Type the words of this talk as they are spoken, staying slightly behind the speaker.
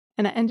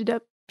and I ended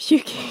up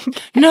puking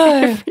No.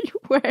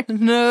 everywhere.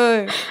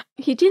 No.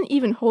 He didn't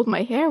even hold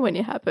my hair when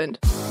it happened.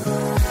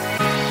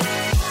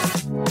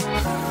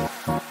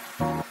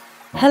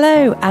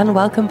 Hello and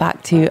welcome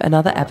back to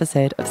another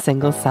episode of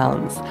Single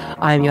Sounds.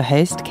 I am your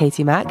host,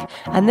 Katie Mack,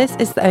 and this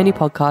is the only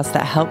podcast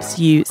that helps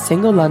you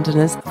single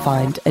Londoners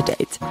find a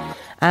date.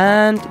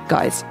 And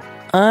guys,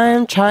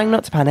 I'm trying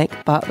not to panic,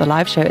 but the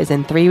live show is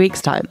in 3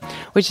 weeks' time,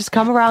 which has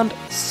come around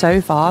so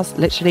fast.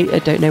 Literally, I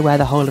don't know where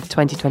the whole of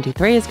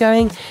 2023 is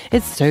going.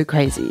 It's so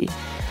crazy.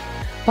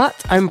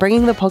 But I'm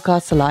bringing the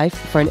podcast to life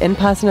for an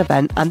in-person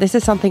event, and this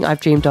is something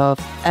I've dreamed of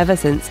ever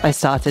since I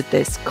started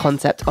this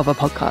concept of a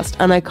podcast.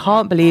 And I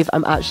can't believe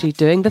I'm actually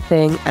doing the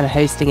thing and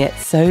hosting it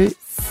so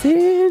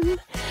soon.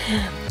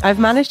 I've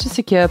managed to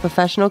secure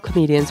professional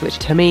comedians, which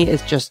to me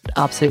is just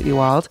absolutely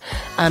wild,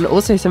 and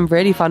also some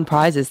really fun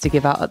prizes to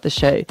give out at the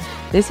show.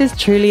 This is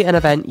truly an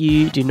event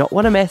you do not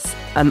want to miss,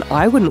 and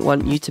I wouldn't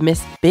want you to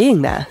miss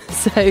being there.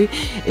 So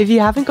if you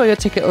haven't got your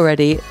ticket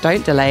already,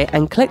 don't delay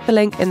and click the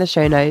link in the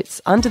show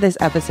notes under this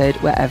episode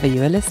wherever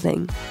you are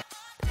listening.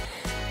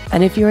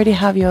 And if you already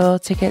have your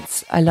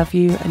tickets, I love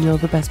you and you're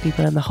the best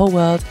people in the whole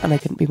world, and I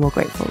couldn't be more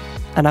grateful.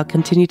 And I'll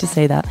continue to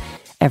say that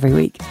every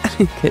week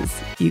because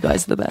you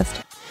guys are the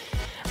best.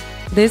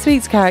 This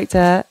week's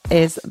character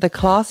is the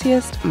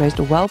classiest, most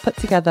well put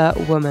together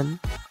woman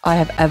I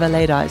have ever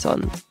laid eyes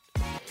on.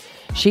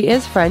 She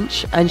is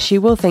French and she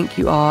will think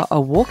you are a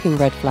walking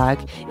red flag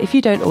if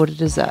you don't order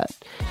dessert.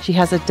 She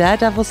has a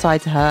daredevil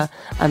side to her,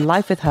 and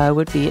life with her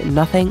would be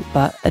nothing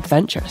but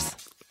adventurous.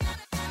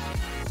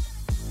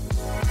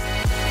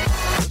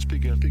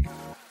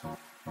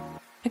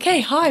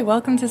 Okay, hi,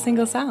 welcome to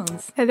Single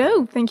Sounds.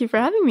 Hello, thank you for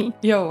having me.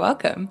 You're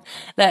welcome.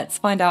 Let's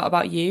find out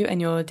about you and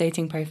your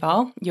dating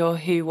profile, your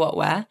who, what,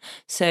 where.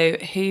 So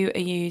who are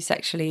you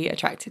sexually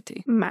attracted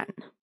to? Man.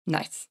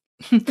 Nice.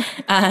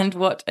 And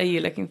what are you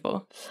looking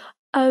for?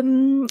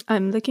 I'm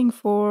looking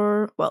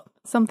for,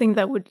 something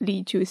that would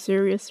lead to a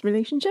serious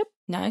relationship.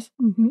 Nice.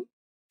 Mm-hmm.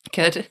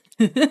 Good.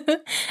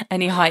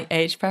 Any height,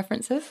 age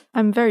preferences?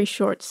 I'm very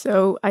short,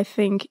 so I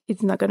think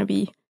it's not going to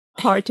be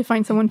hard to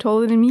find someone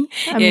taller than me.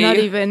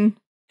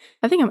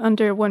 I think I'm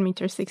under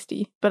 1.60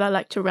 m, but I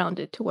like to round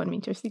it to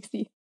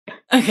 1.60 m.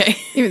 Okay.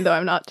 Even though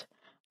I'm not.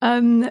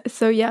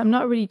 So yeah, I'm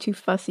not really too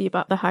fussy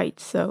about the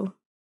height, so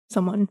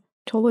someone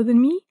taller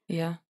than me.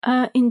 Yeah.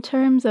 In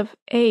terms of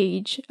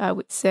age, I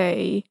would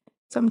say,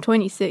 so I'm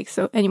 26,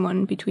 so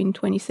anyone between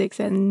 26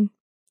 and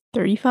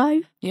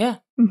 35. Yeah.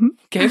 Mm-hmm.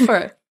 Go for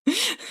it.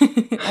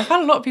 I've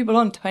had a lot of people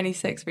on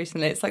 26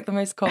 recently. It's like the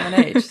most common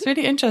age. It's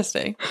really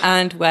interesting.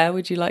 And where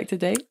would you like to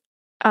date?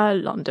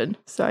 London.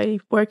 So I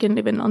work and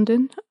live in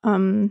London.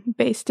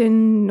 Based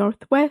in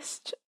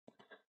Northwest.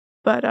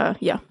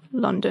 But yeah,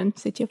 London,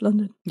 City of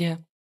London. Yeah.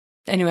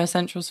 Anywhere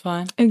central's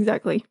fine.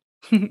 Exactly.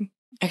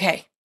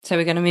 Okay. So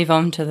we're going to move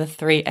on to the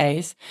 3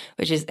 A's,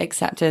 which is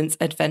acceptance,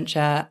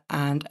 adventure,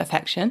 and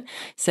affection.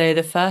 So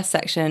the first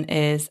section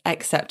is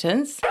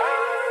acceptance.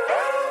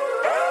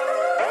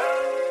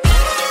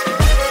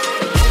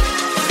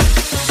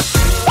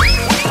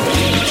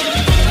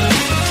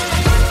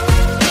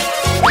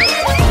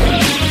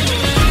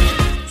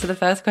 So the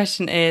first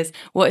question is,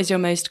 what is your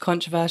most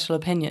controversial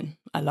opinion?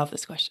 I love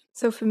this question.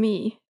 So for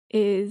me,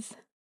 is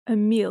a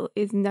meal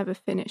is never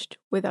finished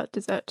without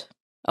dessert.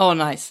 Oh,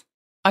 nice.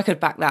 I could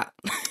back that.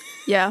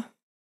 Yeah.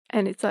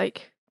 And it's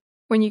like,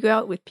 when you go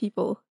out with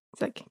people,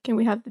 it's like, can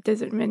we have the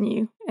dessert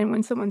menu? And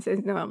when someone says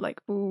no, I'm like,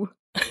 ooh.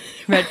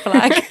 Red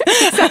flag.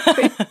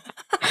 Exactly.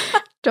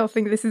 Don't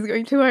think this is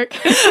going to work.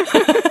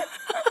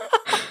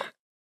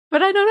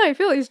 But I don't know, I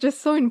feel it's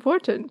just so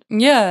important.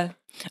 Yeah.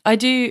 I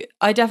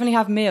definitely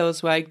have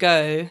meals where I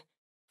go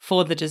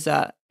for the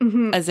dessert.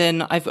 Mm-hmm. As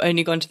in, I've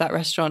only gone to that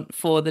restaurant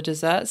for the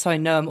dessert, so I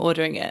know I'm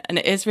ordering it. And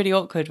it is really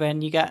awkward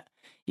when you get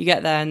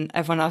there and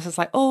everyone else is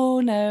like, oh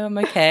no, I'm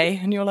okay.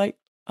 And you're like,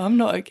 I'm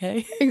not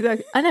okay.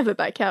 Exactly. I never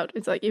back out.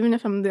 It's like, even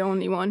if I'm the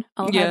only one,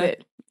 I'll have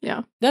it.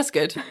 Yeah. That's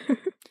good.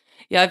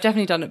 Yeah, I've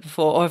definitely done it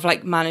before, or I've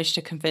like managed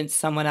to convince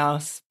someone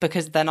else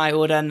because then I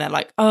order and they're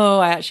like, oh,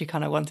 I actually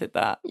kind of wanted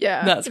that.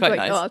 Yeah. That's quite like,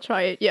 nice. Oh, I'll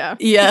try it. Yeah.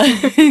 Yeah,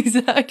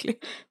 exactly.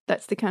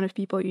 That's the kind of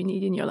people you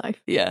need in your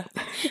life. Yeah.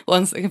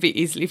 Ones that can be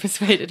easily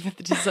persuaded with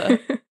the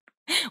dessert.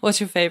 What's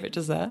your favourite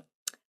dessert?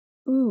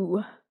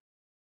 Ooh.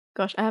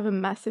 Gosh, I have a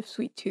massive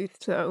sweet tooth,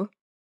 so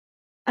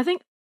I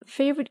think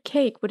favorite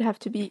cake would have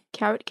to be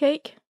carrot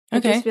cake.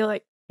 Okay. I just feel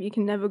like you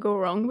can never go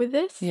wrong with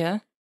this. Yeah.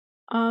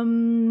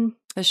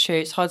 That's true.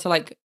 It's hard to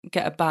like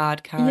get a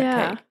bad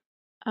carrot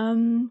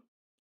cake.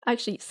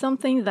 Actually,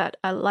 something that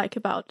I like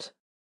about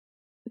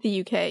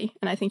the UK,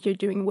 and I think you're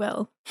doing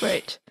well,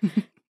 right,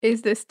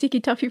 is the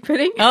sticky toffee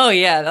pudding. Oh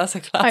yeah, that's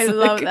a classic. I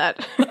love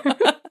that.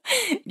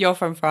 You're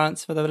from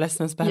France, for the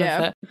listeners'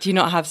 benefit. Yeah. Do you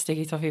not have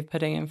sticky toffee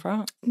pudding in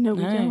France? No,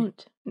 we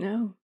don't.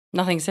 No.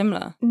 Nothing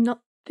similar?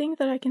 Nothing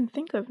that I can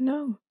think of,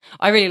 no.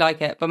 I really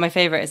like it, but my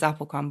favourite is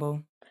apple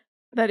crumble.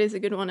 That is a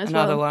good one as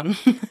Another well. one.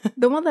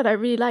 The one that I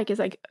really like is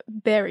like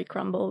berry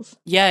crumbles.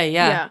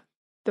 Yeah.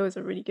 Those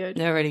are really good.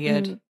 They're really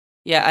good.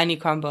 Yeah, any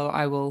crumble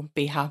I will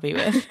be happy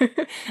with.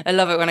 I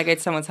love it when I go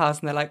to someone's house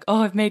and they're like,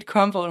 oh, I've made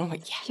crumble. And I'm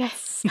like,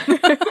 yes.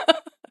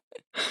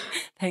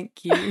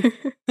 Thank you.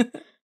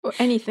 Or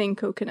anything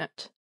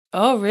coconut.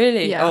 Oh,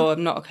 really? Yeah. Oh,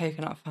 I'm not a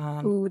coconut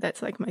fan. Ooh,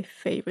 that's like my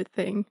favorite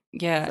thing.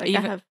 Yeah. Like,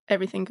 I have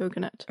everything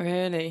coconut.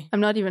 Really? I'm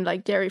not even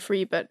like dairy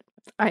free, but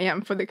I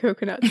am for the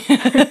coconut.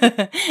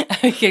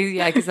 Okay,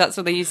 yeah, because that's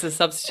what they use to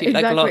substitute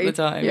like a lot of the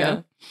time.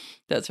 Yeah.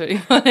 That's really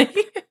funny.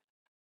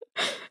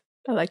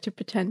 I like to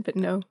pretend, but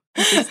no,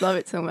 I just love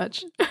it so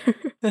much.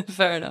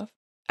 Fair enough.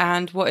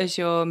 And what is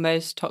your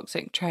most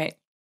toxic trait?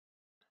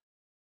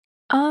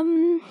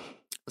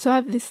 So I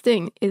have this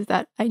thing is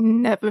that I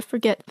never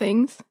forget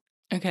things.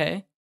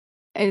 Okay.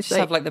 And it's just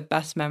have like the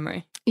best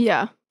memory.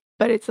 Yeah.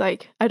 But it's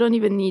like, I don't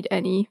even need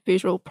any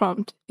visual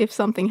prompt. If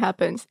something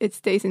happens, it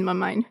stays in my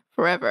mind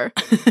forever.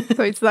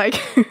 So it's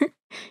like,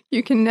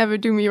 you can never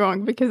do me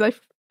wrong because I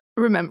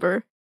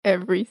remember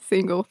every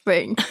single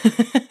thing.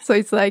 So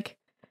it's like,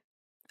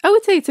 I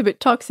would say it's a bit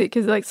toxic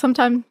because like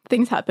sometimes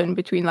things happen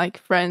between like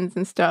friends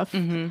and stuff.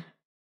 Mm-hmm.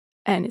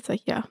 And it's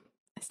like, yeah,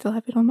 I still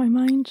have it on my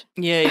mind.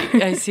 Yeah,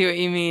 I see what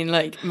you mean.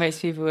 Like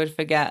most people would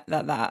forget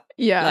that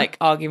like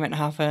argument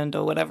happened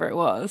or whatever it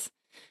was.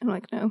 I'm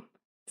like, no,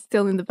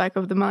 still in the back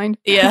of the mind.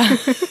 Yeah.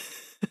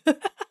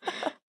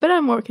 But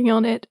I'm working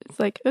on it. It's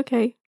like,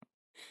 okay,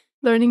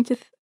 learning to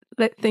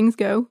let things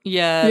go.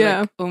 Yeah.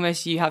 Like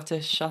almost you have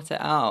to shut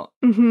it out.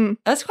 Mm-hmm.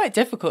 That's quite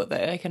difficult though,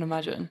 I can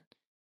imagine.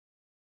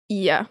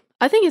 Yeah.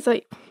 I think it's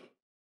like,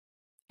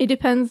 it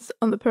depends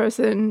on the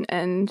person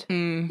and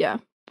yeah.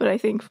 But I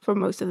think for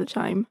most of the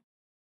time,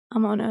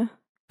 I'm on a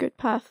good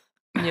path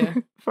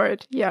for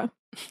it. Yeah.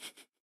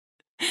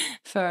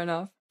 Fair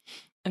enough.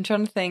 I'm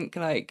trying to think,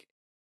 like,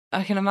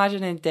 I can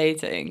imagine in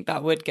dating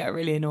that would get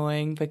really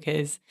annoying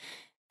because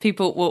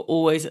people will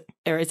always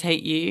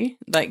irritate you,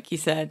 like you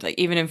said, like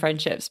even in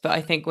friendships. But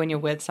I think when you're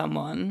with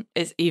someone,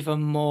 it's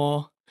even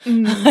more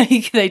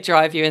like they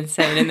drive you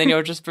insane. And then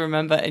you'll just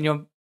remember in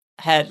your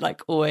head,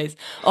 like always,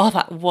 oh,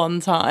 that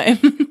one time.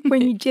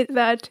 When you did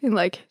that in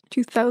like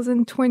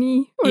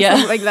 2020 or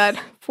something like that,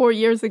 4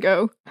 years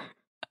ago.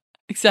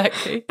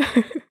 Exactly.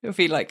 It'll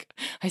be like,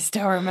 I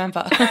still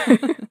remember.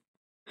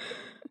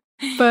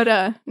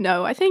 But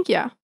no, I think,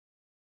 yeah,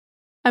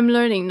 I'm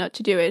learning not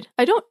to do it.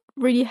 I don't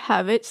really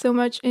have it so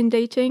much in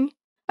dating.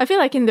 I feel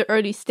like in the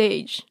early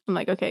stage, I'm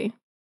like, okay,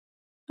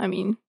 I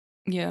mean,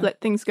 let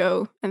things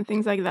go and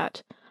things like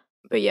that.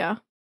 But yeah,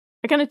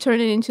 I kind of turn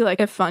it into like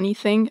a funny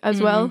thing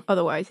as well.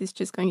 Otherwise, it's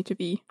just going to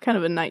be kind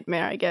of a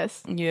nightmare, I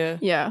guess. Yeah.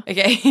 Yeah.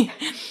 Okay.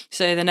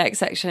 So the next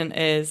section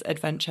is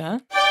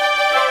adventure.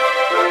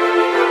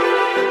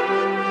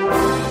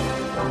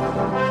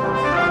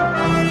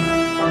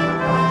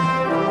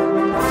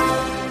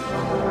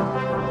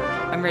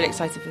 I'm really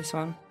excited for this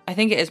one. I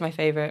think it is my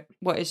favourite.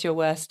 What is your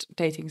worst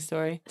dating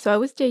story? So I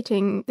was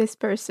dating this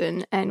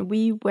person and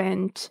we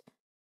went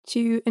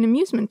to an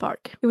amusement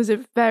park. It was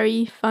a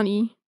very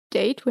funny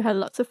date. We had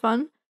lots of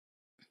fun.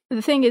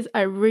 The thing is,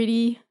 I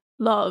really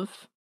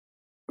love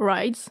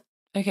rides.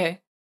 Okay.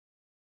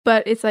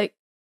 But it's like,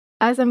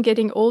 as I'm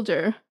getting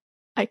older,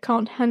 I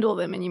can't handle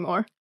them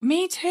anymore.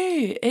 Me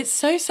too. It's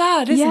so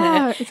sad, isn't it?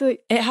 Yeah, it's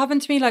like... It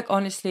happened to me, like,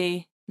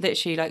 honestly,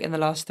 literally, like, in the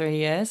last 3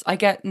 years. I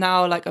get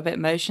now, like, a bit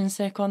motion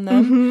sick on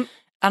them.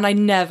 And I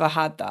never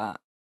had that.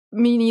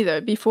 Me neither.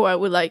 Before,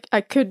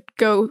 I could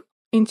go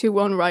into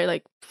one ride,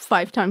 like,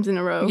 5 times in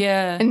a row.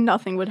 Yeah. And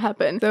nothing would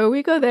happen. So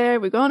we go there,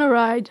 we go on a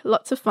ride,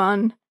 lots of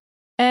fun.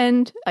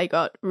 And I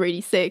got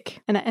really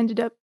sick. And I ended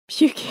up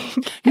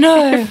puking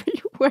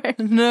everywhere.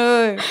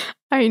 No.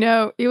 I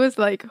know. It was,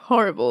 like,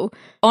 horrible.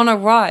 On a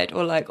ride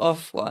or, like,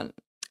 off one?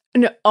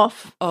 No,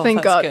 off. Oh,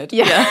 thank God. Good.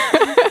 Yeah.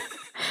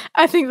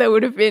 I think that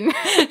would have been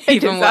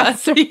even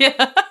disaster. Worse.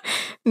 Yeah.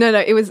 No,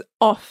 it was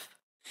off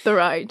the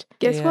ride.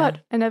 Guess what?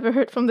 I never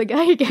heard from the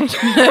guy again.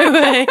 No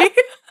way.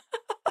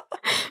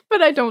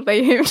 But I don't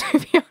blame him, to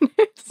be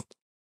honest.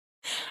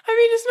 I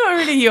mean, it's not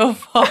really your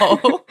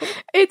fault.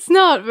 It's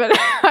not, but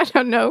I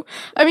don't know.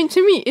 I mean,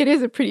 to me, it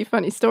is a pretty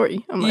funny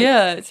story. I'm like,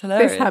 yeah, it's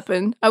hilarious. This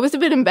happened. I was a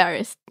bit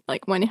embarrassed,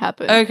 like, when it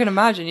happened. I can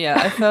imagine, yeah.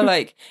 I feel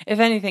like, if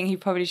anything, he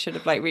probably should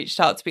have, like, reached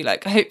out to be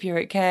like, I hope you're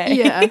okay.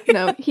 Yeah,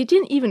 no, he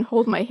didn't even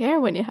hold my hair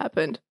when it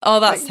happened. Oh,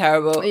 that's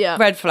terrible. Yeah.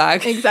 Red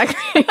flag.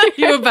 Exactly.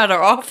 You were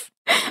better off.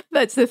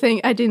 That's the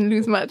thing. I didn't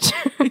lose much.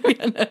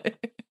 Yeah, no.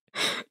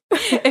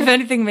 If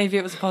anything, maybe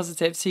it was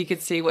positive so you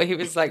could see what he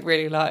was like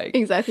really like.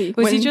 Exactly.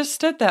 Was he just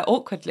stood there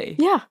awkwardly?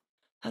 Yeah.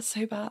 That's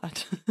so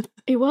bad.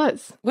 It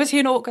was. Was he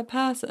an awkward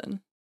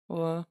person?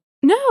 Or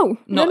No.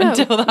 Not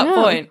until that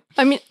point?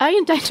 I mean,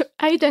 I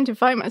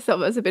identify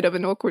myself as a bit of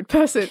an awkward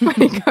person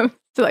when it comes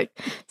to like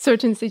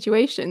certain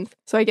situations.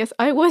 So I guess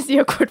I was the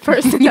awkward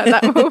person at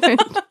that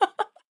moment.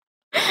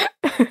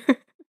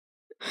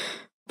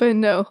 But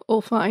no,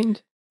 all fine.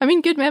 I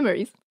mean, good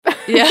memories.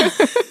 Yeah.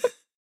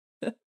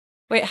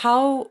 Wait,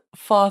 how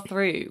far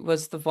through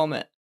was the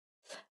vomit?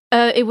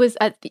 It was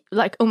at the,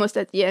 like almost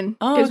at the end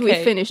because we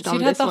finished so on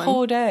this one. You'd had the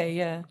whole day,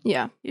 yeah.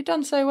 Yeah. You've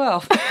done so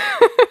well.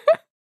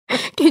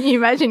 Can you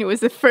imagine it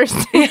was the first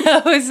thing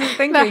I was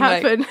thinking, that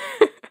happened?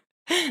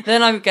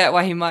 Then I get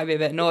why he might be a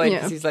bit annoyed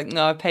because he's like,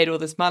 no, I paid all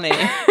this money.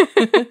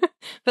 But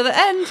at the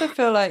end, I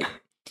feel like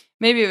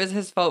maybe it was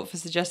his fault for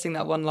suggesting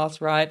that one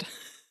last ride.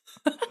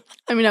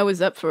 I mean, I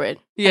was up for it.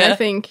 Yeah. And I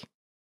think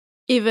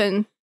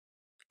even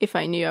if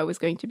I knew I was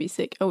going to be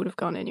sick, I would have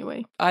gone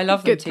anyway. I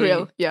love them Good too.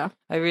 thrill, yeah.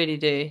 I really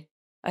do.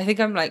 I think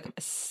I'm like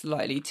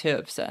slightly too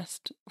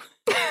obsessed.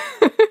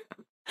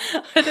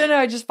 I don't know,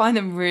 I just find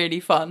them really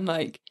fun,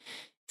 like,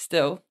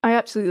 still. I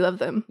absolutely love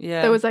them.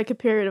 Yeah. There was like a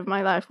period of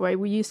my life where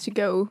we used to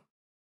go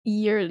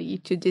yearly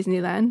to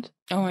Disneyland.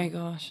 Oh my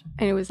gosh.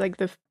 And it was like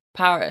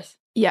Paris.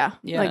 Yeah,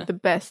 Yeah. like the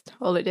best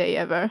holiday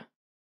ever.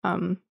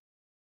 I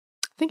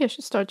think I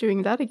should start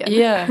doing that again.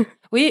 Yeah.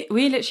 We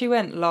literally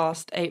went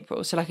last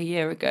April, so like a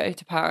year ago,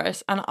 to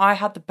Paris, and I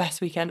had the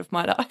best weekend of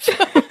my life.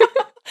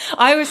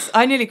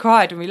 I nearly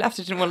cried when we left.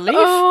 I didn't want to leave.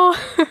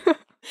 Oh.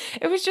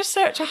 It was just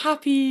such a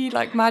happy,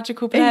 like,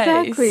 magical place.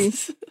 Exactly.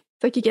 It's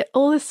like you get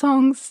all the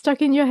songs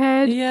stuck in your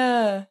head.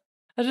 Yeah.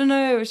 I don't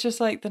know, it was just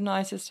like the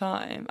nicest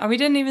time. And we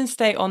didn't even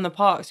stay on the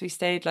parks. We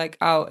stayed like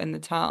out in the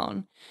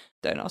town.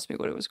 Don't ask me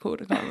what it was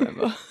called, I can't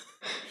remember.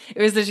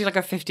 It was literally like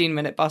a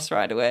 15-minute bus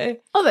ride away.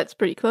 Oh, that's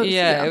pretty close.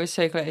 Yeah, it was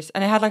so close.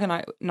 And it had like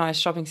a nice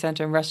shopping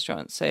centre and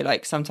restaurant. So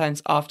like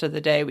sometimes after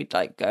the day we'd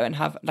like go and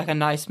have like a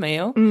nice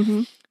meal.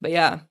 Mm-hmm. But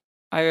yeah,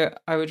 I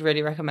would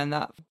really recommend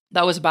that.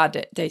 That was a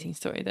bad dating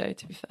story though,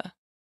 to be fair.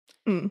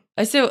 Mm.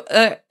 I still,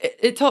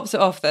 it tops it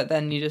off that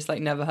then you just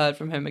like never heard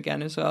from him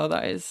again as well.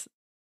 That is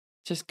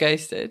just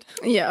ghosted.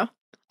 Yeah.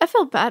 I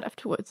felt bad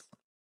afterwards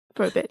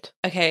for a bit.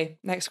 Okay,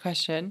 next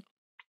question.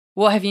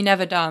 What have you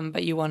never done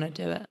but you want to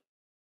do it?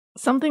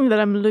 Something that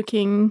I'm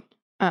looking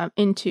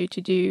into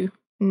to do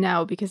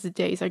now because the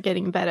days are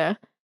getting better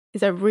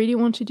is I really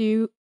want to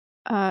do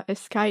a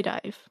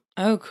skydive.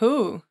 Oh,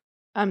 cool.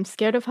 I'm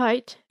scared of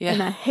height Yeah.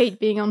 and I hate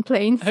being on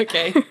planes.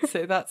 Okay,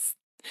 so that's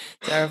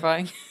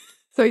terrifying.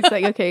 So it's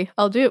like, okay,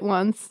 I'll do it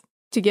once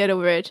to get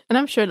over it. And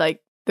I'm sure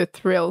like the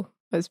thrill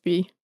must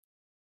be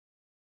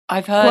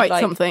I've heard quite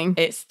like something.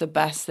 it's the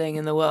best thing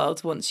in the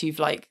world once you've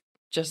like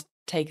just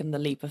taken the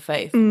leap of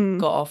faith Mm. and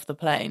got off the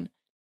plane.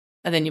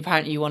 And then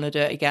apparently you want to do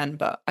it again,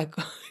 but I Not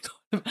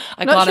can't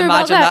sure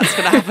about imagine that. that's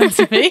going to happen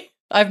to me.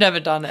 I've never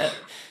done it.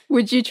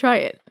 Would you try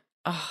it?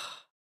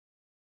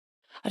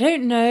 I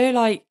don't know,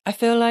 like, I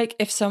feel like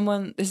if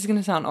someone, this is going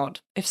to sound odd,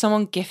 if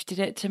someone gifted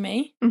it to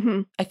me,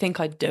 Mm-hmm. I think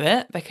I'd do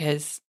it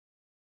because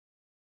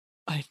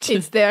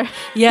It's there.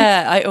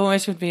 yeah, I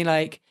almost would be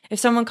like, if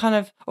someone kind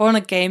of, or on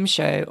a game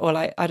show, or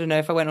like, I don't know,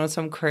 if I went on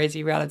some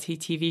crazy reality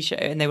TV show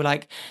and they were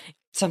like,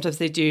 sometimes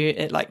they do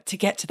it like, to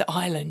get to the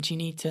island, you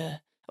need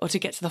to, or to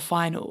get to the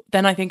final,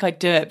 then I think I'd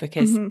do it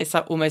because Mhm. it's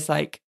like almost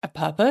like a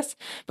purpose.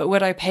 But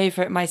would I pay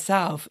for it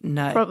myself?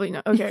 No. Probably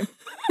not. Okay.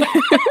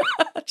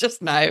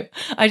 Just no.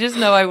 I just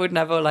know I would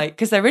never like,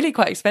 because they're really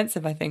quite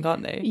expensive, I think,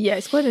 aren't they? Yeah,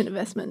 it's quite an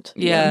investment.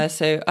 Yeah,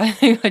 so I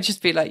think I'd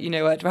just be like, you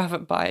know what, I'd rather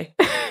buy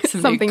some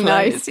new Something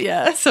clothes. nice.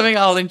 Yeah, something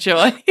I'll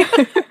enjoy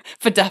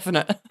for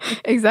definite.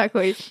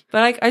 Exactly. But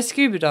like I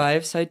scuba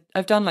dive, so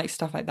I've done like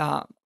stuff like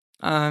that.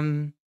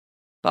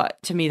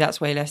 But to me,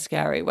 that's way less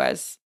scary.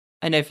 Whereas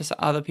I know for some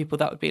other people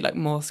that would be like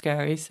more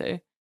scary. So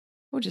it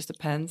all just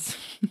depends.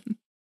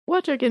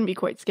 Water can be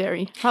quite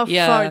scary. How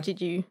Yeah. far did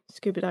you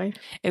scuba dive?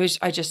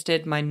 I just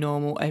did my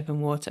normal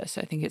open water,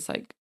 so I think it's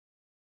like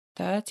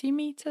 30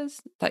 meters.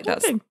 Like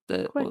that's Okay,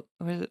 the quite-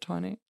 or is it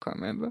 20? Can't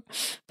remember.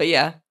 But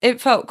yeah, it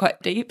felt quite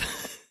deep.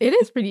 It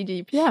is pretty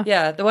deep. Yeah.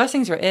 Yeah, the worst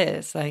things were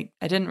ears. Like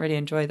I didn't really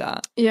enjoy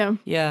that. Yeah.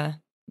 Yeah,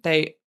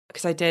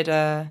 because I did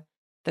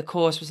the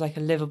course was like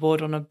a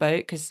liveaboard on a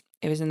boat because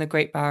it was in the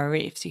Great Barrier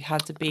Reef, so you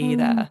had to be Oh.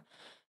 there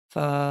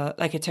for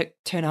like it took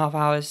 2.5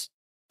 hours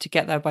to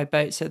get there by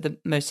boat. So the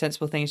most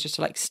sensible thing is just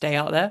to like stay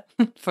out there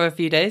for a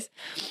few days.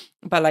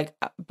 But like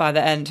by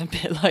the end, a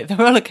bit like the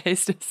roller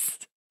coasters,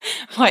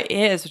 my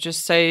ears were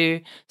just so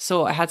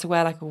sore. I had to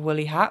wear like a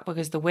woolly hat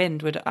because the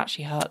wind would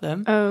actually hurt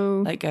them,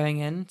 Oh. like going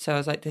in. So I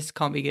was like, this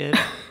can't be good.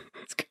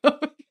 It's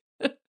can't be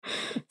good.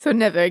 So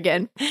never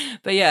again.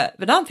 But yeah,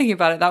 but now I'm thinking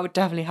about it, that would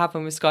definitely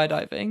happen with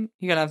skydiving.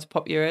 You're gonna have to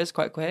pop your ears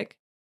quite quick.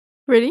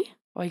 Really?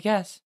 Well, I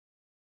guess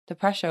the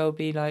pressure will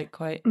be like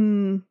quite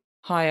Mm.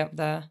 high up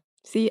there.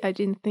 See, I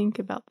didn't think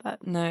about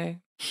that. No,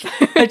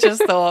 I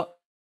just thought,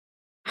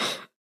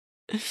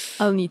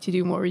 I'll need to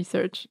do more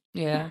research.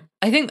 yeah.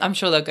 I'm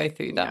sure they'll go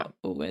through that Yeah.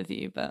 all with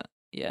you, but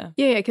yeah.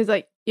 Yeah, because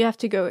like you have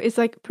to go. It's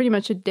like pretty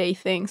much a day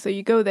thing. So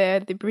you go there,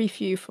 they brief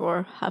you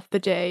for half the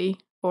day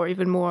or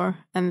even more,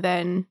 and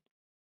then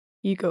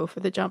you go for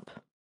the jump,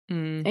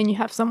 Mm. and you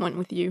have someone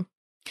with you.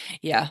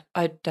 Yeah,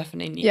 I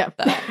definitely need Yeah.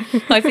 that.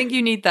 I think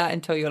you need that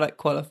until you're like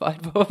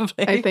qualified,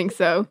 probably. I think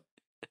so.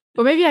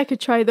 Or maybe I could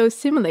try those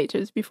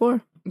simulators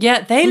before.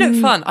 Yeah, they look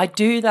Mm. fun. I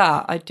do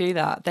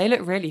that. They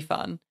look really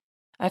fun.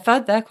 I've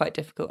heard they're quite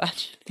difficult,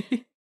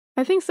 actually.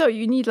 I think so.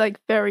 You need like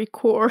very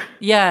core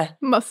Yeah,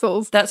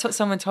 muscles. that's what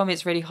someone told me.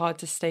 It's really hard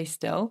to stay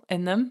still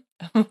in them.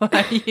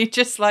 You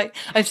just like,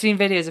 I've seen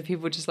videos of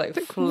people just like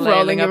flailing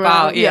rolling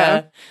about. around,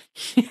 yeah.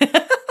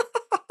 That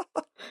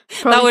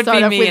Probably would start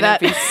be off me with and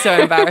that. it'd be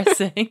so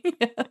embarrassing.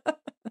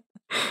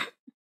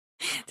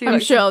 I'm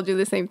sure I'll do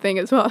the same thing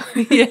as well.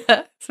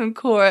 Yeah, some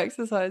core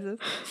exercises.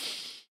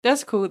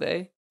 That's cool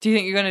though. Do you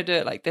think you're going to do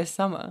it like this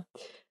summer?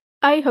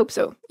 I hope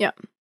so, yeah.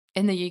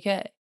 In the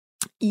UK?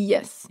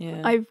 Yes.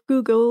 Yeah. I've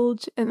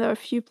Googled and there are a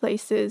few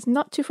places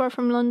not too far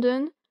from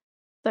London,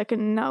 like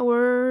an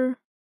hour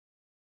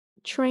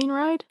train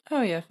ride.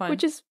 Oh yeah, fine.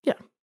 Which is, yeah.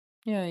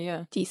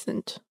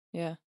 decent.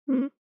 Yeah.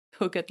 Mm.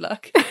 Well, good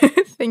luck.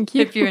 Thank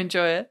you. If you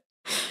enjoy it.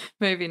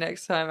 Maybe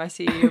next time I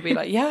see you, you'll be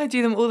like, yeah, I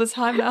do them all the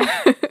time now.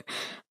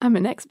 I'm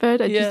an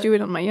expert. I just do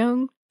it on my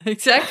own.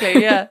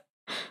 Exactly, yeah.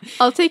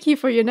 I'll take you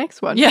for your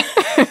next one. Yeah.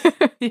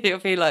 You'll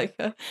be like,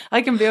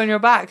 I can be on your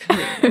back.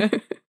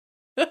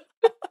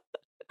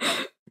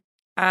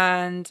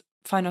 And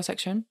final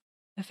section,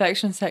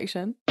 affection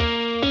section.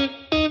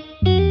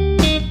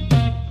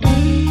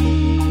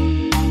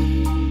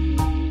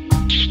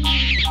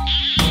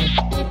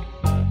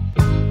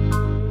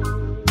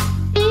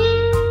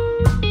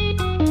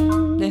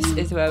 This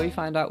is where we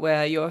find out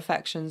where your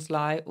affections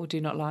lie or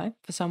do not lie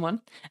for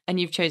someone. And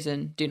you've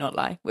chosen do not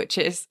lie, which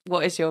is,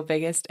 what is your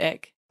biggest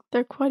ick?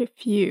 There are quite a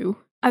few.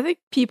 I think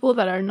people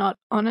that are not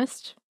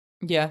honest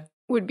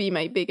would be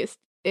my biggest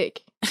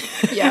ick.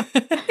 Yeah.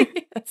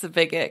 That's a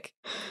big ick.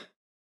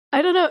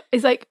 I don't know.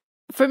 It's like,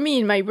 for me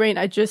in my brain,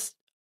 I just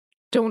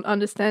don't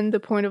understand the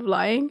point of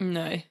lying.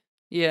 No.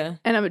 Yeah.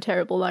 And I'm a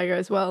terrible liar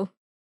as well.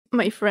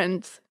 My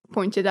friends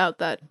pointed out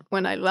that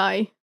when I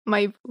lie,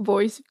 my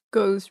voice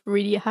goes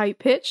really high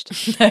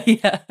pitched.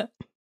 Yeah.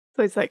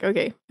 So it's like,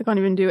 okay, I can't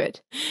even do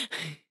it.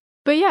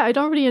 But yeah, I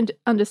don't really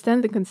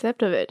understand the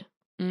concept of it.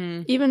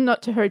 Even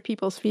not to hurt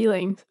people's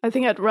feelings. I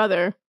think I'd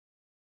rather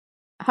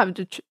have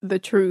the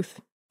truth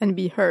and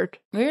be hurt.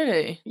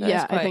 Really?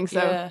 I think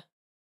so. Yeah.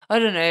 I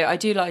don't know. I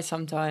do lie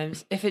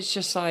sometimes. If it's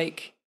just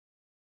like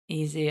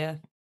easier.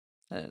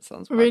 That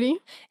sounds bad. Really?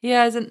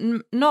 Yeah,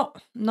 not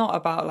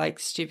about like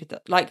stupid.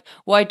 Like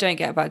what I don't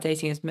get about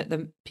dating is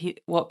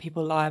what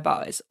people lie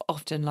about is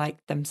often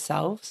like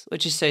themselves,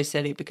 which is so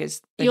silly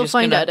because you'll just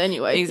find out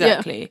anyway.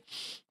 Exactly. Yeah.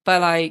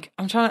 But like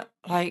I'm trying to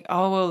like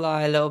I will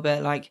lie a little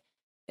bit. Like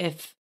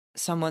if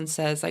someone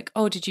says like,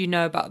 "Oh, did you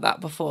know about that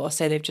before?"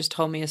 Say they've just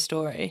told me a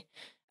story,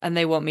 and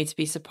they want me to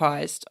be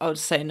surprised. I'll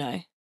just say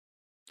no.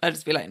 I'll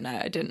just be like, no,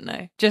 I didn't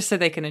know. Just so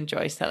they can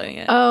enjoy telling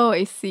it. Oh,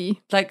 I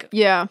see. Like,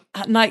 yeah.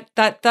 Like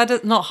that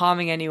is not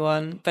harming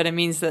anyone, but it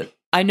means that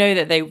I know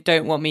that they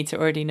don't want me to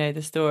already know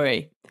the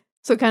story.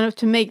 So kind of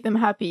to make them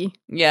happy.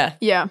 Yeah.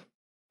 Yeah.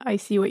 I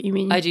see what you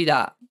mean. I do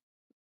that.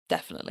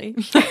 Definitely.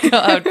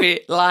 I would be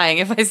lying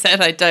if I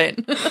said I don't.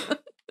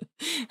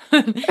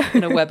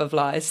 In a web of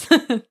lies.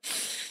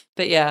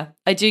 But yeah,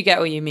 I do get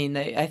what you mean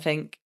though. I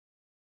think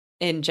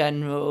in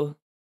general,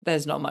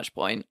 there's not much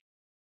point.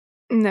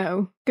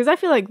 No, because I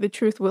feel like the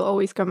truth will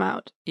always come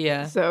out.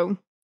 Yeah. So.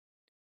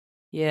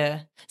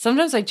 Yeah.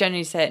 Sometimes I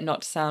genuinely say it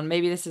not to sound,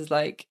 maybe this is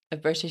like a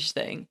British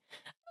thing.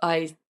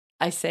 I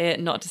say it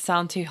not to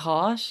sound too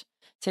harsh.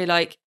 So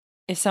like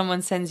if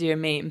someone sends you a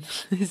meme,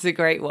 this is a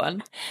great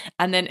one.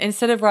 And then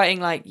instead of writing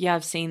like, yeah,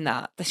 I've seen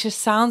that, this just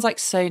sounds like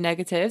so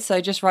negative. So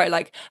I just write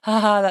like,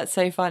 haha, that's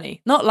so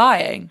funny. Not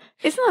lying.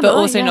 It's not but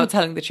lying, also not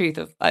telling the truth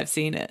of I've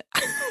seen it.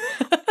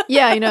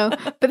 Yeah, I know.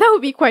 But that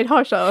would be quite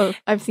harsh. Oh,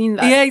 I've seen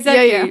that. Yeah,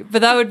 exactly. Yeah.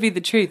 But that would be the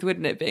truth,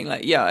 wouldn't it? Being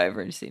like, yeah, I've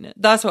already seen it.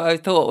 That's what I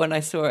thought when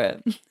I saw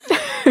it.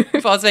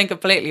 If I was being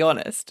completely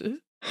honest.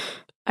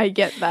 I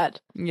get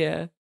that.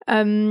 Yeah.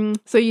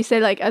 So you say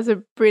like as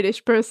a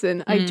British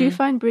person, I do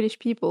find British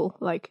people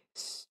like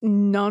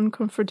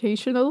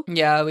non-confrontational.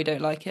 Yeah, we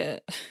don't like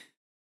it.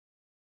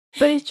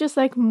 But it's just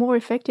like more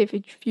effective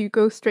if you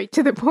go straight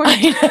to the point.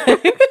 I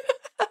know.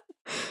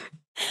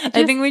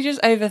 I think we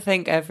just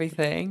overthink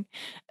everything.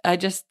 I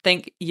just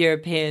think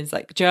Europeans,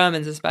 like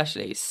Germans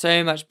especially,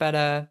 so much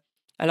better.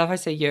 I love how I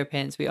say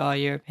Europeans, we are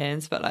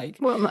Europeans, but like...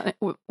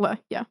 Well,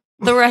 yeah.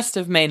 The rest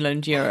of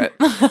mainland Europe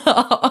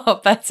are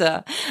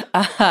better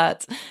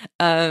at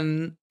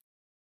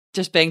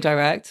just being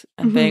direct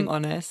and being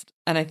honest.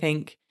 And I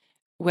think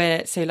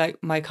so like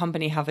my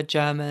company have a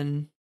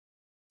German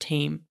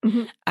team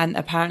and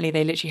apparently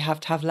they literally have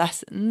to have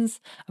lessons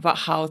about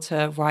how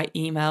to write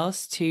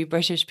emails to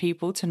British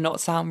people to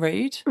not sound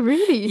rude.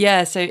 Really?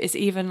 Yeah, so it's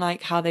even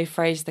like how they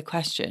phrase the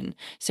question.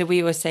 So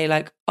we always say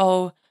like,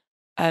 oh,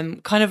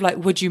 kind of like,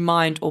 would you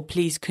mind or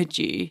please could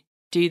you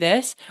do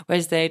this?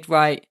 Whereas they'd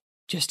write,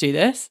 just do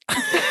this.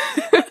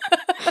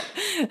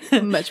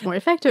 Much more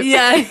effective.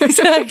 Yeah,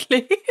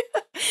 exactly.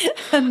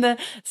 And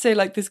so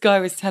like this guy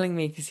was telling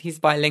me, because he's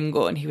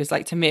bilingual, and he was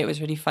like, to me it was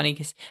really funny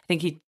because I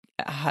think he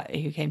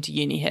came to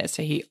uni here,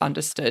 so he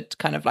understood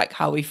kind of like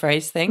how we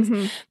phrase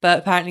things. But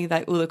apparently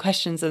like all the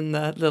questions in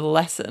the little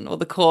lesson or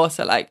the course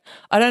are like,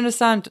 I don't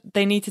understand,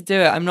 they need to do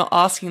it, I'm not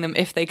asking them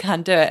if they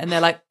can do it. And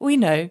they're like, we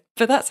know,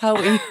 but that's how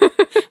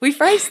we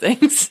phrase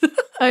things.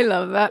 I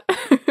love that.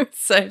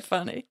 So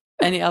funny.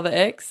 Any other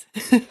icks?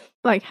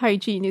 Like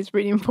hygiene is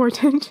really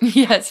important.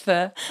 Yeah, it's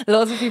fair.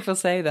 Lots of people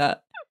say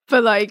that.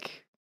 But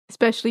like,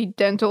 especially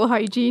dental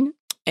hygiene.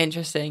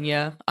 Interesting,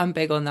 yeah. I'm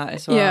big on that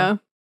as well. Yeah.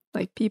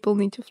 Like people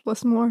need to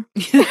floss more.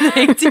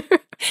 They do.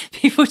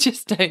 People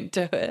just don't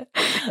do it.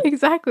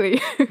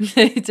 Exactly.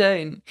 They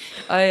don't.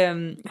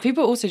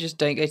 People also just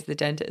don't go to the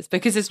dentist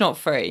because it's not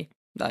free.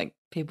 Like,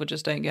 people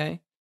just don't go.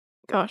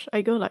 Gosh,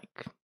 I go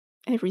like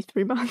every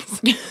 3 months.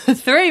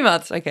 3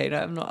 months. Okay,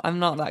 no, I'm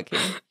not that keen.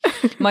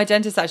 My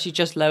dentist actually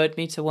just lowered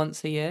me to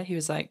once a year. He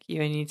was like,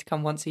 you only need to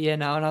come once a year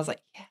now. And I was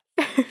like,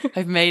 yeah,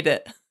 I've made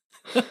it.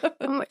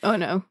 I'm like, oh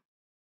no.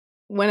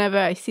 Whenever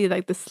I see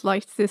like the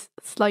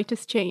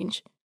slightest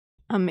change,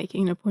 I'm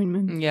making an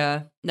appointment.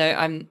 Yeah.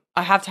 No,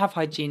 I have to have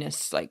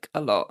hygienists like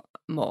a lot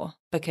more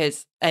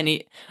because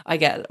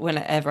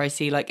whenever I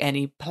see like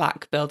any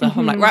plaque build up,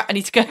 I'm like, right, I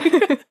need to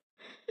go.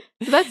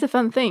 So that's the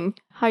fun thing.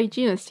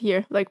 Hygienist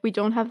here. Like, we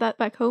don't have that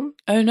back home.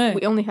 Oh no.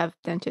 We only have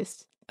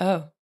dentists.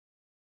 Oh.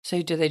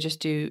 So do they just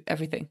do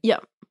everything? Yeah.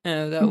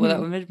 Oh, that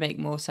would make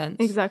more sense.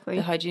 Exactly.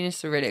 The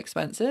hygienists are really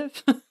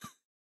expensive.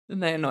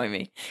 And they annoy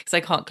me because I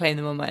can't claim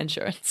them on my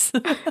insurance.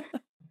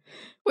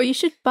 Well, you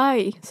should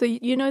buy. So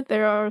you know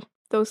there are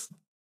those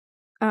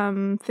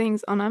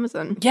things on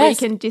Amazon. Yes. Where you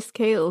can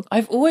descale.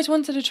 I've always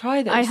wanted to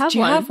try this. I have Do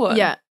you one. have one?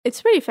 Yeah,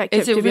 it's pretty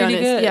effective. Is it to be really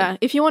honest. good? Yeah,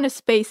 if you want to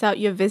space out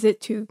your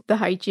visit to the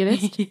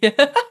hygienist.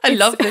 Yeah, I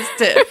love this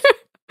tip.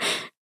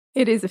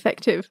 It is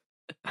effective.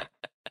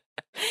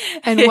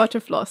 And water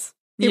floss.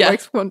 It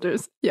works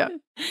wonders. Yeah.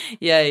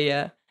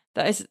 Yeah.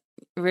 That is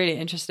really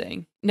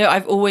interesting. No,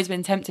 I've always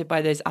been tempted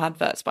by those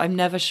adverts, but I'm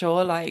never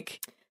sure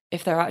like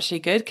if they're actually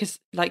good because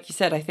like you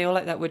said, I feel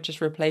like that would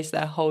just replace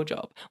their whole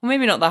job. Well,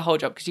 maybe not their whole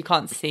job because you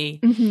can't see,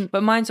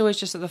 but mine's always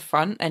just at the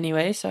front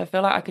anyway, so I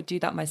feel like I could do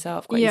that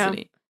myself quite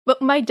easily.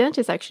 But my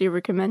dentist actually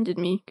recommended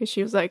me because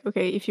she was like,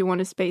 okay, if you want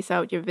to space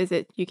out your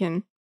visit, you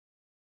can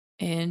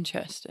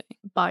Interesting.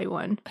 buy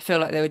one. I feel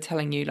like they were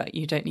telling you like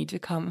you don't need to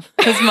come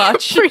as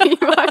much. Pretty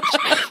much.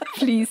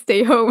 Please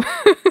stay home.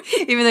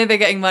 Even though they're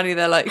getting money,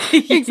 they're like,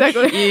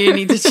 Exactly. you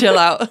need to chill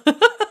out.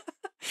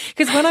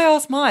 Because when I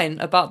asked mine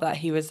about that,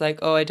 he was like,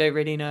 oh, I don't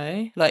really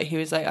know. Like, he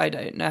was like, I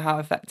don't know how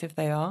effective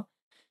they are.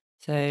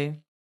 So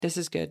this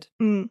is good.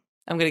 I'm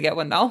going to get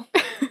one now.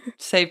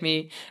 Save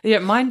me. Yeah,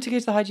 mine to go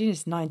to the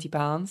hygienist is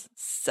 £90.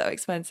 So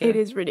expensive. It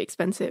is really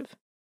expensive.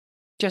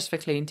 Just for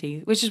clean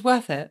teeth, which is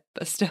worth it,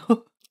 but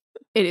still.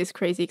 It is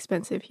crazy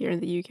expensive here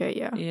in the UK,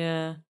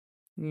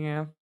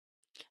 Yeah.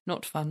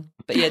 Not fun.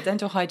 But yeah,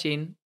 dental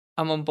hygiene,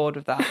 I'm on board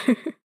with that.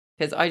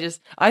 Because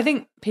I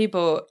think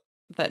people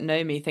that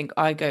know me think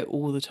I go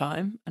all the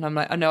time. And I'm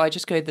like, oh no, I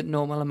just go the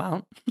normal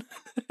amount.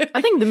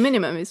 I think the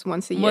minimum is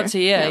once a year. Once a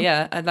year,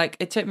 yeah. And like,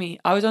 it took me,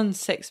 I was on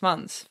 6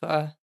 months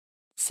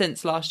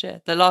since last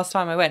year. The last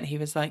time I went, he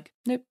was like,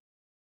 nope,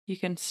 you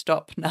can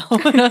stop now.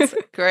 And I was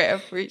like,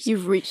 great,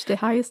 You've reached the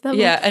highest level.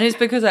 Yeah, and it's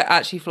because I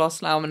actually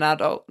floss now I'm an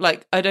adult.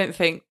 Like, I don't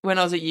think, when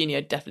I was at uni,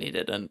 I definitely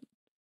didn't.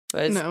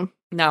 But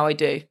now I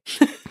do.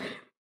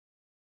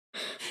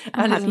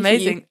 And it's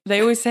amazing.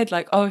 They always said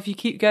like, oh, if you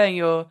keep going,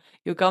 your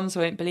gums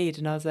won't bleed.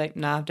 And I was like,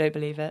 nah, don't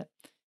believe it.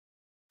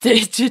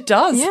 It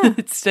does. Yeah.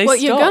 Well,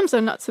 your gums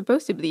are not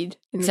supposed to bleed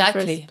in the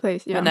first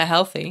place. Yeah. When they're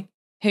healthy.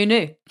 Who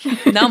knew?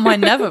 Now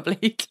mine never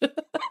bleed.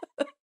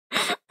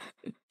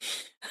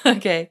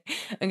 Okay,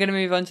 I'm going to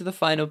move on to the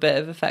final bit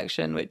of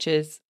affection, which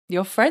is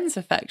your friend's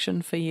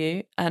affection for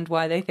you and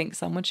why they think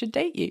someone should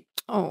date you.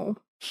 Oh.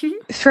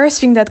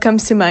 First thing that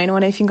comes to mind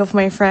when I think of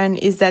my friend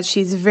is that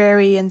she's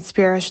very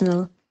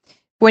inspirational.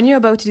 When you're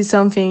about to do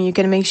something, you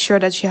can make sure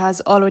that she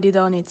has already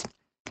done it.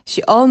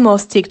 She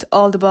almost ticked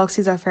all the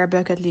boxes of her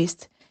bucket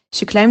list.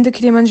 She climbed the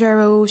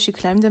Kilimanjaro, she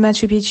climbed the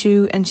Machu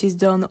Picchu, and she's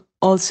done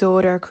also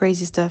other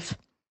crazy stuff.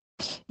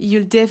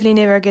 You'll definitely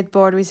never get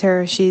bored with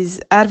her. She's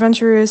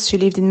adventurous, she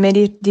lived in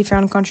many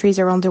different countries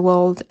around the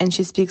world, and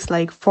she speaks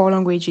like 4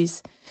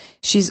 languages.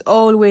 She's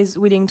always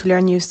willing to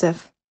learn new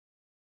stuff.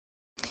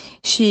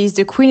 She is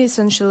the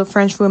quintessential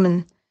French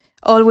woman.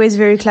 Always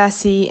very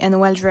classy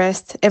and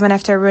well-dressed. Even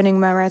after running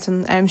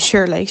marathon, I'm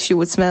sure like she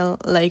would smell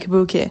like a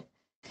bouquet.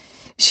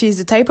 She's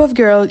the type of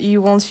girl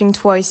you won't think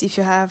twice if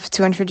you have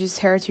to introduce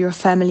her to your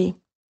family.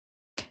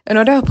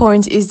 Another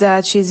point is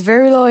that she's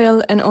very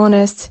loyal and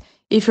honest.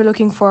 If you're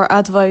looking for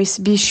advice,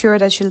 be sure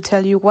that she'll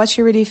tell you what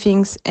she really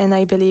thinks, and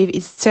I believe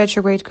it's such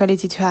a great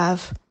quality to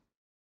have.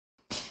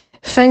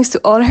 Thanks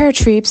to all her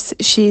trips,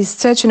 she's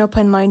such an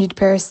open-minded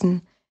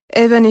person.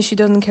 Even if she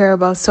doesn't care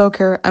about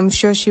soccer, I'm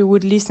sure she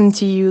would listen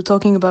to you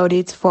talking about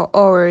it for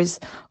hours.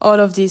 All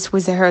of this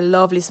with her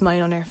lovely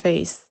smile on her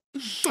face.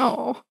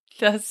 Oh,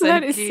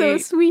 that is so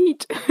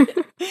sweet.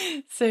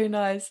 So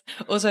nice.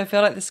 Also, I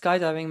feel like the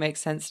skydiving makes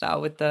sense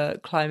now with the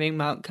climbing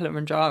Mount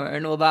Kilimanjaro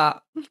and all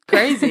that.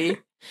 Crazy.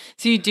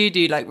 So you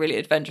do like really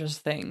adventurous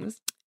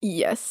things.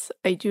 Yes,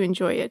 I do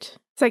enjoy it.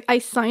 It's like I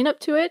sign up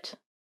to it,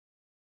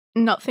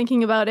 not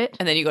thinking about it.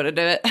 And then you got to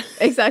do it.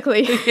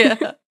 Exactly.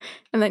 Yeah.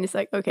 And then it's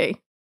like, okay,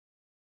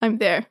 I'm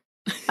there.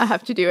 I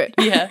have to do it.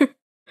 Yeah.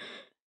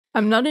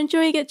 I'm not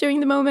enjoying it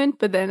during the moment,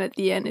 but then at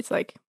the end, it's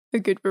like a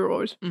good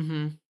reward.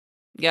 Mm-hmm.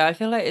 Yeah, I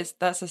feel like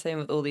that's the same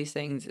with all these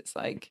things. It's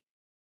like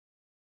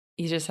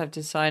you just have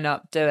to sign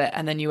up, do it,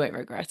 and then you won't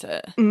regret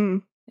it.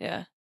 Mm.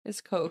 Yeah,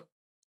 it's cool.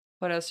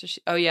 What else was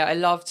she? Oh yeah, I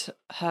loved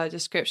her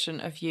description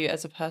of you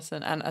as a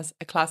person and as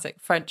a classic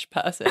French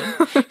person.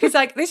 Because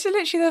like this is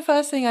literally the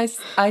first thing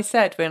I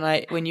said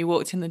when you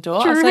walked in the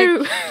door. True. I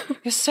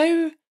was like,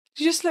 you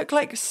just look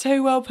like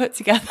so well put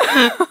together.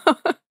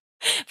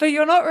 But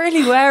you're not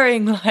really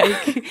wearing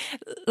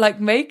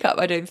like makeup,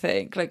 I don't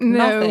think. Like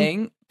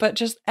nothing, but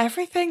just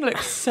everything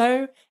looks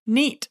so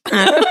neat.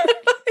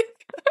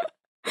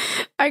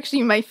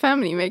 Actually, my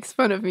family makes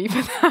fun of me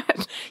for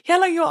that. Yeah,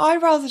 like your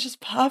eyebrows are just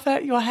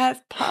perfect. Your hair's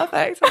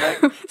perfect. I'm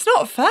like, it's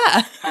not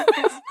fair.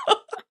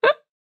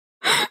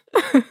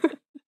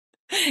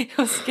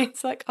 Your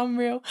skin's like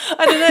unreal.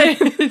 I don't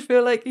know. I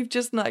feel like you've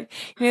just like,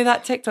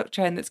 that TikTok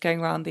trend that's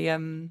going around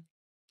the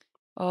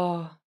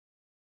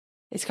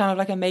it's kind of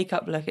like a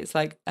makeup look. It's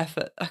like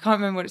effort. I can't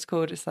remember what it's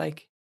called. It's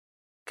like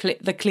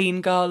the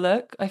clean girl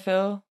look, I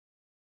feel.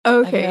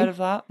 Okay. Have you heard of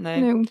that?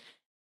 No.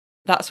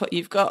 That's what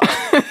you've got.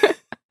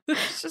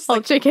 It's just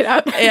I'll check it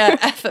out. Yeah,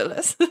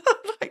 effortless. I'm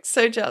like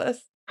so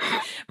jealous.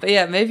 But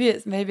yeah, maybe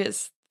it's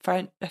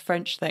a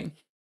French thing.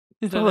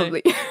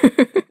 Probably.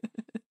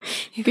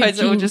 You guys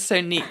are all just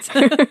so neat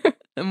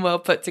and well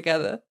put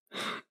together.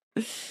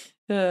 Yeah,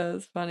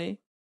 that's funny.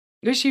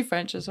 Was she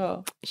French as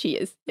well? She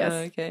is, yes. Oh,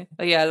 okay.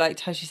 Oh yeah, I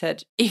liked how she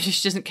said, even if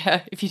she doesn't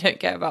care, if you don't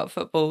care about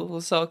football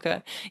or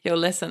soccer, you'll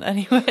listen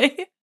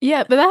anyway.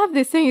 Yeah, but I have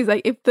this thing, is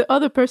like, if the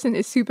other person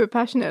is super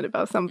passionate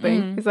about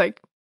something, it's like,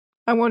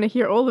 I want to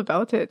hear all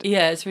about it.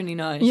 Yeah, it's really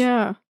nice.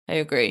 Yeah. I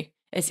agree.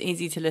 It's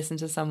easy to listen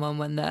to someone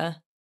when they're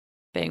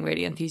being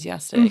really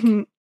enthusiastic.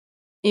 Mm-hmm.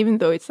 Even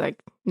though it's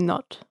like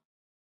not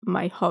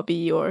my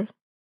hobby, or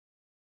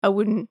I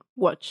wouldn't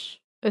watch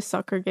a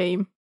soccer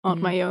game on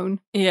my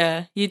own.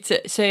 Yeah.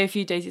 So if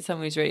you dated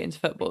someone who's really into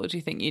football, do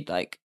you think you'd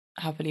like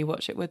happily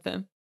watch it with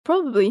them?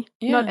 Probably.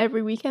 Yeah. Not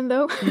every weekend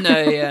though.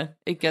 No, yeah.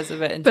 It gets a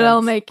bit intense. But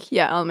I'll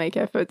make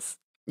efforts.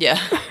 Yeah.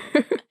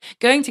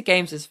 Going to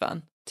games is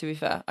fun, to be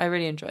fair. I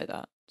really enjoy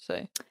that.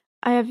 So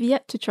I have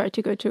yet to try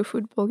to go to a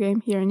football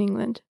game here in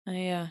England. Oh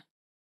yeah.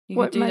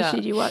 What match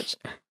did you watch?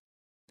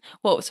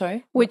 What,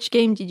 sorry? Which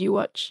game did you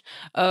watch?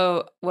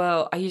 Oh,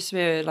 well, I used to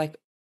be like,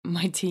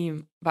 my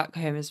team back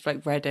home is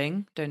like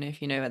Reading. Don't know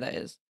if you know where that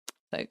is.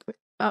 Like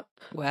up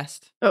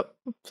west. Oh,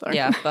 sorry.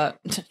 Yeah, but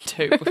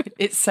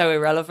it's so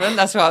irrelevant.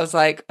 That's why I was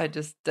like, I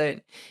just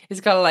don't.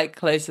 It's kind of like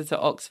closer to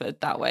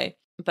Oxford that way.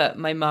 But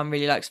my mum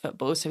really likes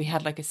football, so we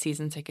had like a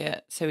season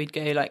ticket. So we'd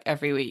go like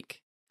every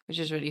week, which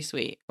is really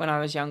sweet when I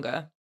was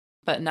younger.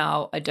 But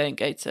now I don't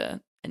go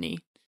to any.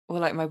 Or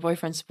like my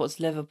boyfriend supports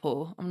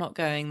Liverpool. I'm not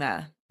going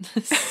there.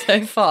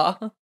 So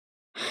far.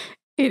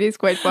 It is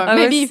quite far.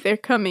 Maybe if they're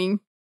coming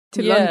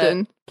to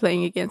London,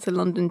 playing against a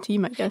London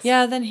team, I guess.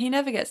 Yeah, then he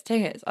never gets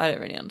tickets. I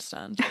don't really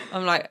understand.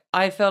 I'm like,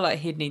 I feel like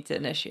he'd need to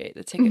initiate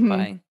the ticket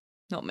buying,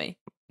 not me.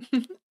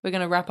 We're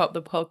going to wrap up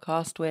the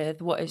podcast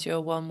with, what is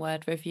your one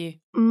word review?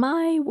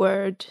 My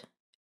word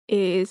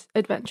is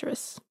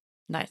adventurous.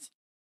 Nice.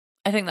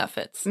 I think that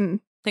fits. I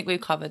think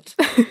we've covered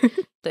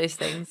those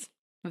things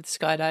with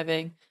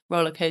skydiving,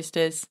 roller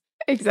coasters.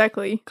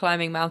 Exactly.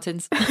 Climbing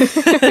mountains.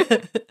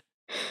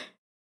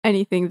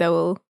 Anything that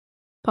will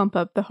pump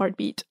up the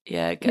heartbeat.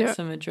 Yeah, get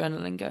some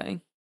adrenaline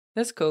going.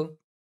 That's cool.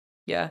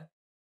 Yeah.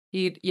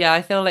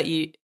 I feel like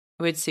you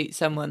would suit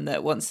someone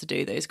that wants to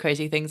do those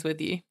crazy things with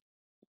you.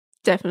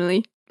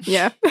 Definitely.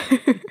 Yeah.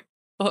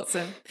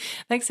 Awesome.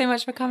 Thanks so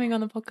much for coming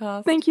on the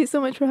podcast. Thank you so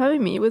much for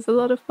having me. It was a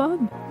lot of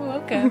fun. You're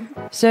welcome.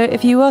 So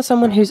if you are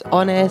someone who's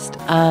honest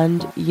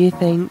and you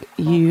think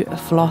you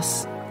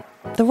floss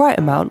the right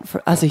amount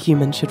as a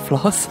human should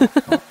floss,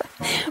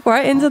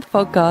 write into the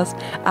podcast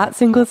at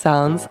Single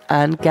Sounds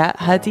and get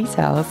her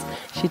details.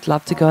 She'd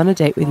love to go on a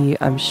date with you,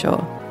 I'm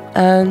sure.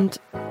 And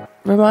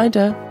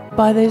reminder,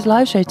 buy those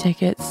live show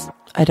tickets.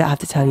 I don't have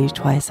to tell you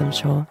twice, I'm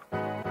sure.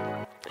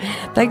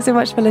 Thanks so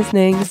much for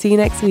listening. See you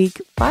next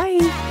week.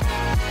 Bye.